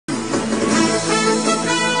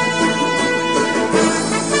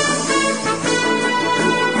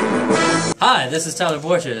Hi, this is Tyler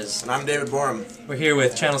Borges. And I'm David Borum. We're here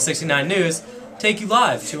with Channel 69 News. Take you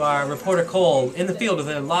live to our reporter Cole in the field with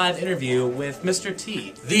a live interview with Mr.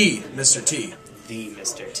 T. The Mr. T. The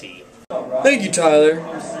Mr. T. Thank you, Tyler.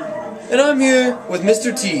 And I'm here with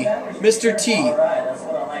Mr. T. Mr. T.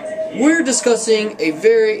 We're discussing a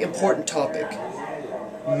very important topic.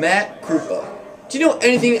 Matt Krupa. Do you know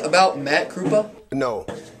anything about Matt Krupa? No.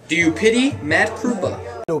 Do you pity Matt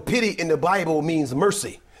Krupa? No, pity in the Bible means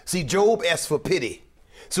mercy. See, Job asked for pity.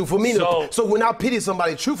 So for me, so when I pity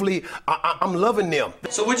somebody, truthfully, I'm loving them.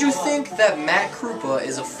 So would you think that Matt Krupa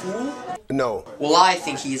is a fool? No. Well, I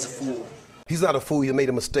think he is a fool. He's not a fool, he made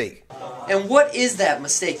a mistake. And what is that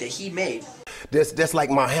mistake that he made? That's like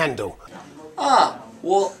my handle.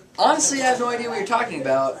 Well, honestly, I have no idea what you're talking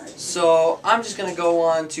about, so I'm just going to go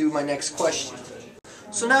on to my next question.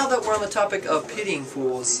 So now that we're on the topic of pitying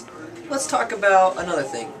fools, let's talk about another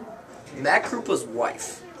thing. Matt Krupa's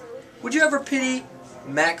wife. Would you ever pity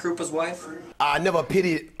Matt Krupa's wife? I never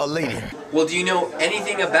pitied a lady. Well, do you know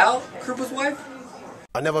anything about Krupa's wife?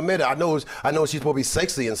 I never met her. I know she's supposed to be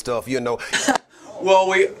sexy and stuff, you know. Well,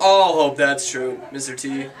 we all hope that's true, Mr.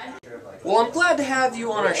 T. Well, I'm glad to have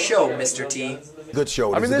you on our show, Mr. T. Good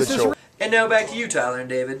show. This is a good show. And now back to you, Tyler and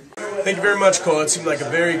David. Thank you very much, Cole. It seemed like a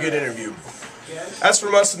very good interview. As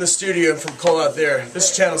from us in the studio and from Cole out there, this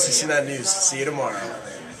is Channel 69 News. See you tomorrow.